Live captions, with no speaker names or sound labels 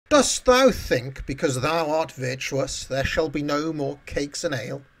Dost thou think, because thou art virtuous, there shall be no more cakes and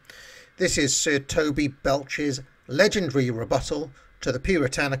ale? This is Sir Toby Belch's legendary rebuttal to the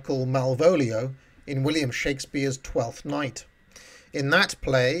puritanical Malvolio in William Shakespeare's Twelfth Night. In that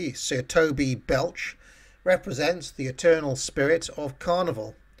play, Sir Toby Belch represents the eternal spirit of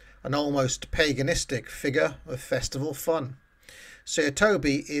Carnival, an almost paganistic figure of festival fun. Sir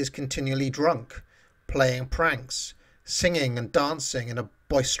Toby is continually drunk, playing pranks, singing and dancing in a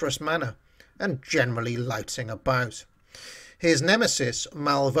boisterous manner, and generally louting about. His nemesis,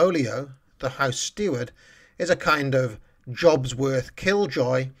 Malvolio, the house steward, is a kind of Jobsworth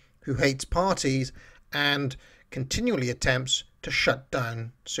killjoy who hates parties and continually attempts to shut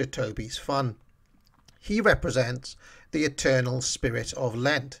down Sir Toby's fun. He represents the eternal spirit of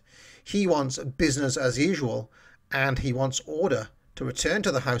Lent. He wants business as usual, and he wants order to return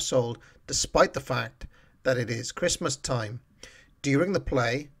to the household despite the fact that it is Christmas time. During the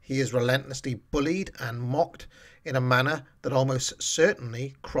play, he is relentlessly bullied and mocked in a manner that almost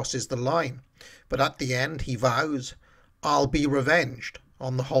certainly crosses the line. But at the end, he vows, "I'll be revenged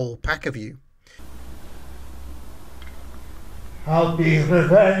on the whole pack of you." I'll be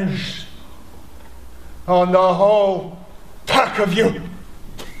revenged on the whole pack of you.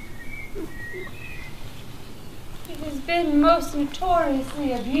 It has been most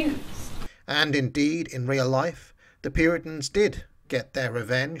notoriously abused. And indeed, in real life, the Puritans did get their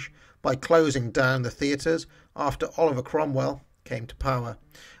revenge by closing down the theatres after Oliver Cromwell came to power,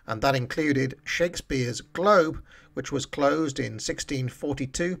 and that included Shakespeare's Globe, which was closed in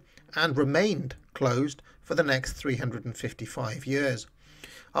 1642 and remained closed for the next 355 years.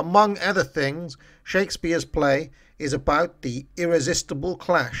 Among other things, Shakespeare's play is about the irresistible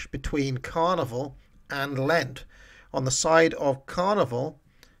clash between Carnival and Lent. On the side of Carnival,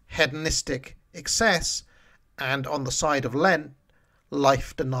 hedonistic excess, and on the side of Lent,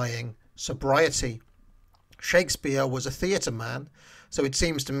 life-denying sobriety. Shakespeare was a theatre man, so it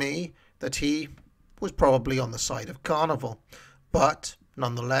seems to me that he was probably on the side of Carnival. But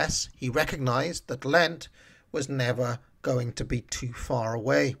nonetheless, he recognised that Lent was never going to be too far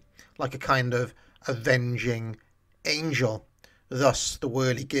away, like a kind of avenging angel. Thus the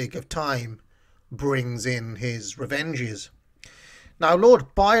whirligig of time brings in his revenges. Now,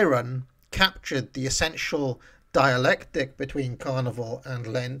 Lord Byron captured the essential dialectic between Carnival and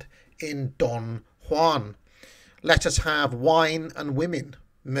Lent in Don Juan. Let us have wine and women,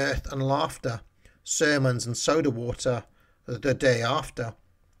 mirth and laughter, sermons and soda water the day after.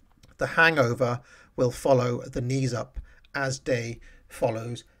 The hangover will follow the knees up as day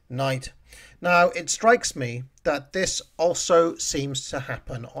follows night. Now, it strikes me that this also seems to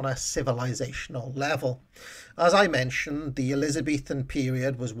happen on a civilizational level. As I mentioned, the Elizabethan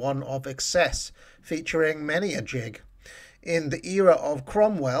period was one of excess, featuring many a jig. In the era of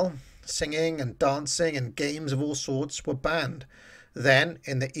Cromwell, singing and dancing and games of all sorts were banned. Then,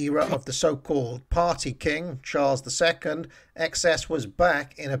 in the era of the so-called party king, Charles II, excess was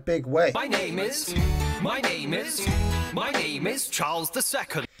back in a big way. My name is Charles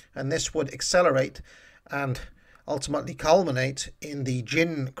II. And this would accelerate and ultimately culminate in the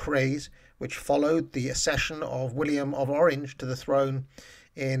gin craze, which followed the accession of William of Orange to the throne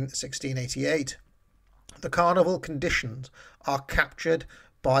in 1688. The carnival conditions are captured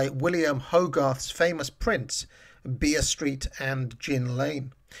by William Hogarth's famous prints, Beer Street and Gin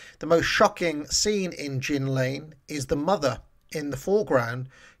Lane. The most shocking scene in Gin Lane is the mother in the foreground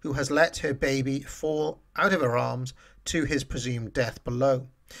who has let her baby fall out of her arms to his presumed death below.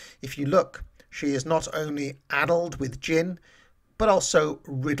 If you look, she is not only addled with gin, but also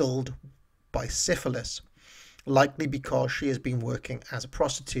riddled by syphilis, likely because she has been working as a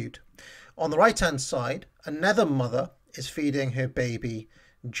prostitute. On the right-hand side, another mother is feeding her baby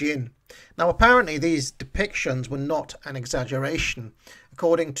gin. Now, apparently these depictions were not an exaggeration.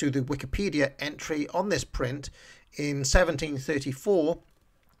 According to the Wikipedia entry on this print, in 1734,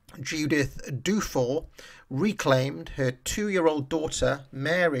 Judith Dufour reclaimed her 2-year-old daughter,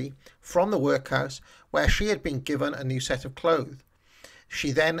 Mary, from the workhouse where she had been given a new set of clothes.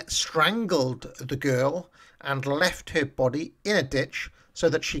 She then strangled the girl and left her body in a ditch so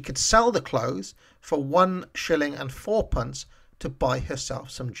that she could sell the clothes for 1 shilling and 4pence to buy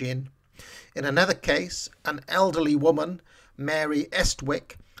herself some gin. In another case, an elderly woman, Mary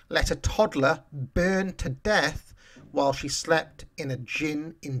Estwick, let a toddler burn to death while she slept in a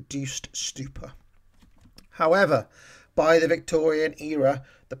gin-induced stupor. However, by the Victorian era,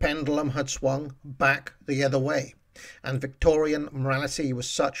 the pendulum had swung back the other way, and Victorian morality was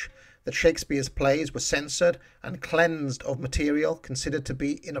such that Shakespeare's plays were censored and cleansed of material considered to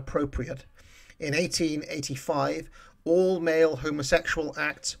be inappropriate. In 1885, all male homosexual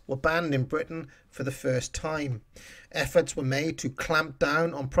acts were banned in Britain for the first time. Efforts were made to clamp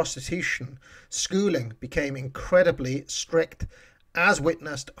down on prostitution. Schooling became incredibly strict, as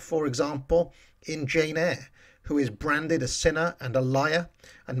witnessed, for example, in Jane Eyre, who is branded a sinner and a liar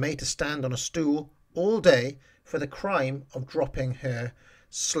and made to stand on a stool all day for the crime of dropping her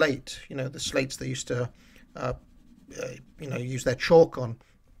slate. You know, the slates they used to, use their chalk on.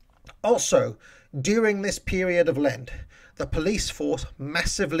 Also, during this period of Lent, the police force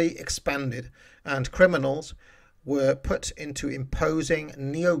massively expanded and criminals were put into imposing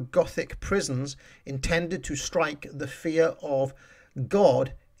neo-Gothic prisons intended to strike the fear of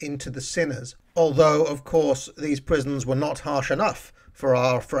God into the sinners. Although, of course, these prisons were not harsh enough for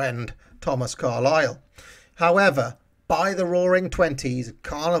our friend Thomas Carlyle. However, by the Roaring Twenties,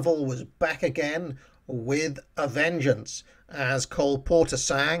 Carnival was back again with a vengeance, as Cole Porter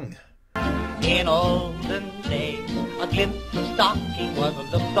sang. In olden days, a glimpse of stocking was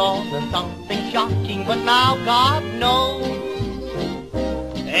looked on as something shocking, but now God knows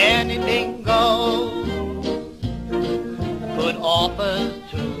anything goes. Good authors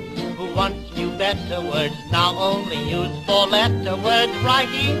too, who once knew better words, now only use four-letter words,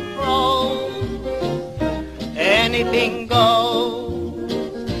 writing prose. Anything goes.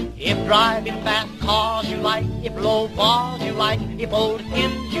 If driving fast cars you like, if low bars you like, if old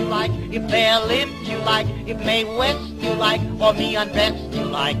hymns you like, if fair limbs you like, if Mae West you like, or me undressed you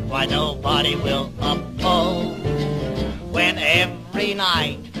like, why nobody will oppose. When every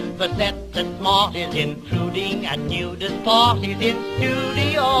night the set that's smart is intruding at nudist parties in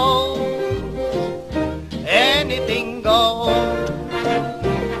studios, anything goes.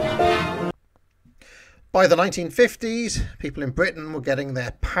 By the 1950s, people in Britain were getting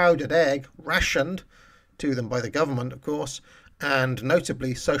their powdered egg rationed to them by the government, of course, and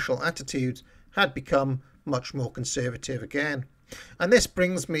notably social attitudes had become much more conservative again. And this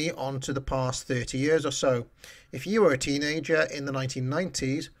brings me on to the past 30 years or so. If you were a teenager in the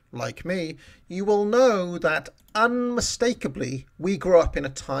 1990s, like me, you will know that unmistakably we grew up in a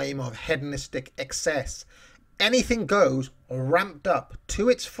time of hedonistic excess. Anything goes, ramped up to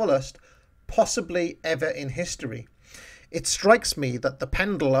its fullest, possibly ever in history. It strikes me that the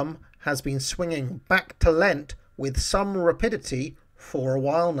pendulum has been swinging back to Lent with some rapidity for a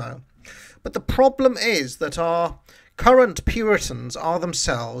while now. But the problem is that our current Puritans are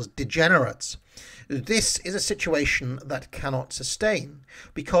themselves degenerates. This is a situation that cannot sustain,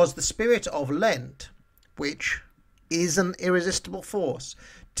 because the spirit of Lent, which is an irresistible force,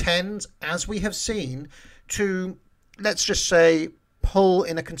 tends, as we have seen, to, let's just say, pull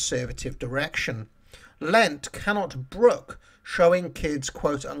in a conservative direction. Lent cannot brook showing kids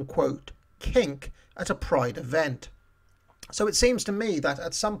quote-unquote kink at a pride event. So it seems to me that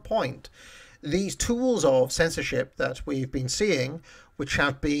at some point these tools of censorship that we've been seeing, which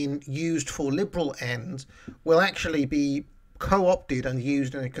have been used for liberal ends, will actually be co-opted and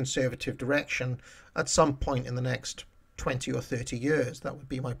used in a conservative direction at some point in the next 20 or 30 years. That would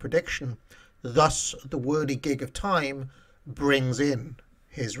be my prediction. Thus, the whirligig of time brings in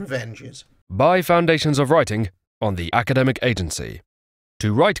his revenges. Buy Foundations of Writing on the Academic Agency.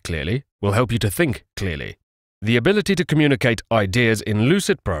 To write clearly will help you to think clearly. The ability to communicate ideas in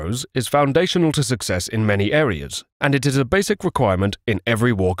lucid prose is foundational to success in many areas, and it is a basic requirement in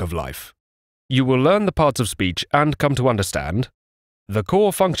every walk of life. You will learn the parts of speech and come to understand the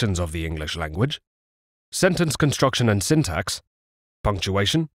core functions of the English language, sentence construction and syntax,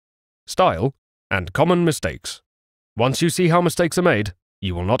 punctuation, style, and common mistakes. Once you see how mistakes are made,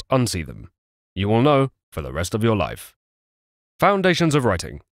 you will not unsee them. You will know for the rest of your life. Foundations of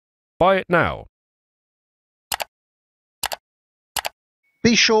Writing. Buy it now.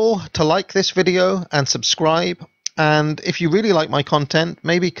 Be sure to like this video and subscribe, and if you really like my content,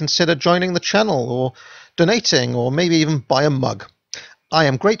 maybe consider joining the channel or donating, or maybe even buy a mug. I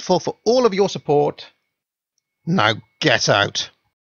am grateful for all of your support. Now get out.